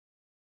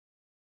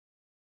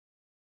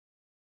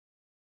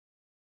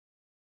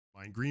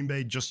Green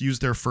Bay just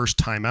used their first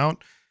timeout.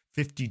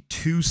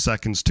 52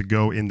 seconds to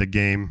go in the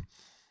game.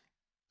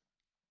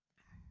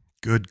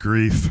 Good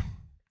grief.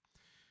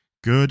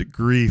 Good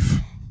grief.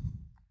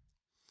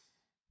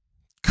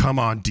 Come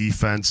on,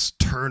 defense.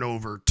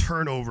 Turnover,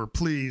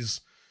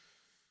 please.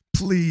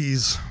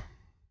 Please.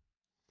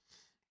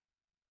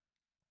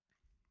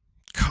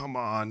 Come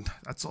on.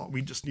 That's all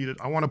we just needed.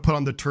 I want to put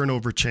on the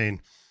turnover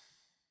chain.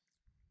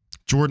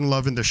 Jordan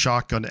Love in the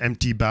shotgun,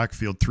 empty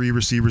backfield. 3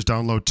 receivers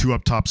down low, 2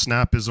 up top.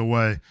 Snap is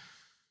away.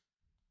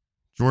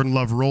 Jordan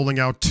Love rolling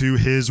out to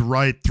his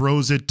right,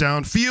 throws it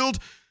downfield.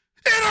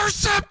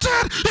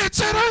 Intercepted!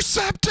 It's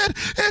intercepted!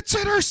 It's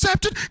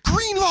intercepted!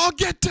 Greenlaw,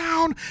 get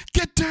down!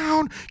 Get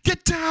down!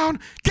 Get down!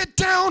 Get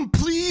down,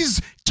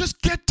 please! Just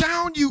get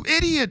down, you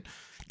idiot!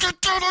 Get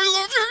down, I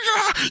love you!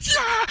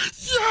 Yeah!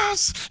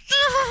 Yes!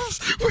 Yes!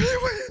 We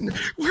win!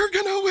 We're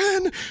gonna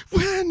win!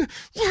 Win!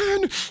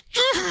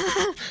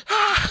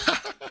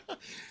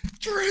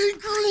 Dre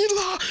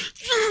Greenlaw!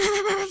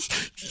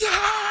 Yes!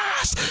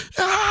 Yes!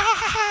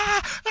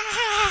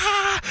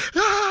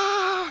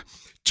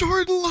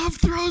 Jordan Love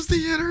throws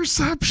the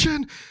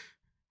interception,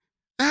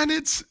 and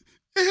it's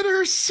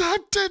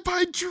intercepted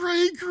by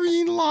Dre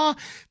Greenlaw.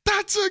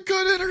 That's a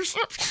good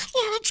interception.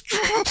 Let's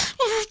go.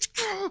 Let's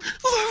go.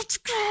 Let's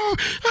go.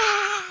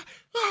 Ah,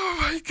 oh,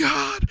 my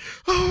God.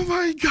 Oh,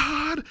 my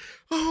God.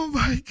 Oh,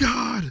 my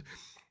God.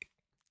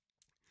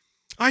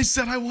 I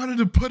said I wanted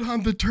to put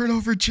on the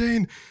turnover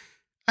chain,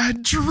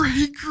 and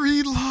Dre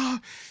Greenlaw.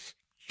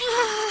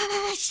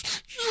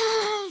 Yes.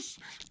 Yes.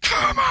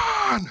 Come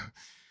on.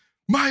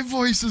 My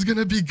voice is going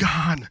to be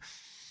gone.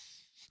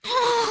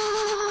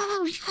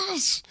 Oh,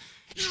 yes.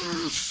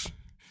 Yes.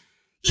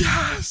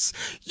 Yes.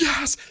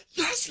 Yes.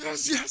 Yes.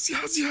 Yes. Yes.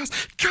 Yes. Yes.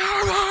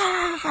 Come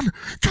on.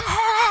 Come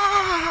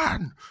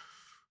on.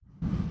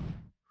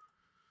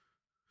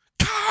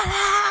 Come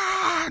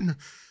on.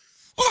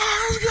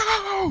 Let's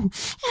go.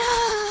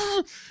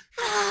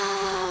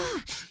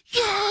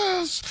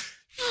 Yes.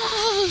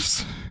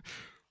 Yes.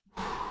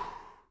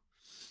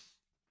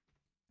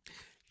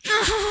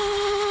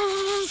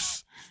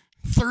 Yes.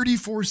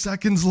 34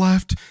 seconds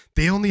left.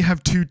 They only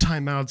have 2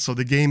 timeouts, so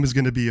the game is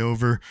going to be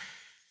over.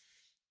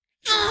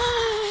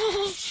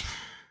 Yes.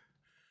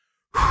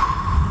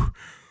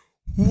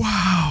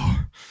 Wow.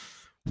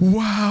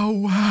 Wow,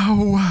 wow,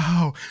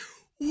 wow.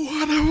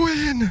 What a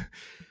win.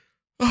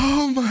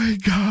 Oh, my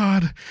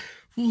God.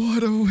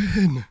 What a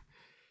win.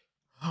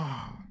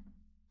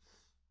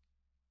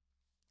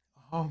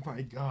 Oh,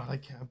 my God. I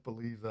can't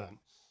believe that.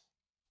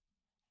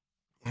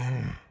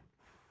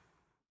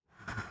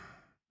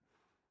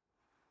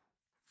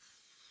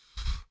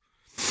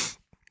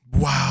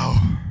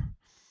 Wow.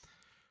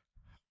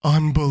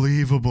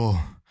 Unbelievable.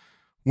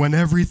 When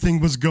everything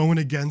was going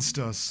against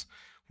us,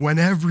 we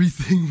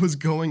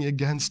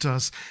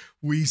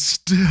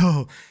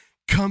still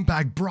come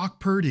back. Brock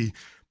Purdy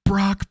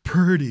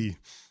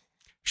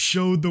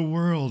showed the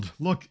world.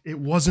 Look, it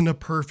wasn't a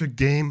perfect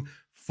game,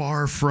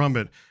 far from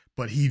it,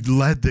 but he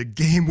led the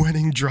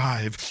game-winning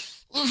drive.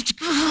 Let's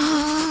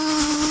go.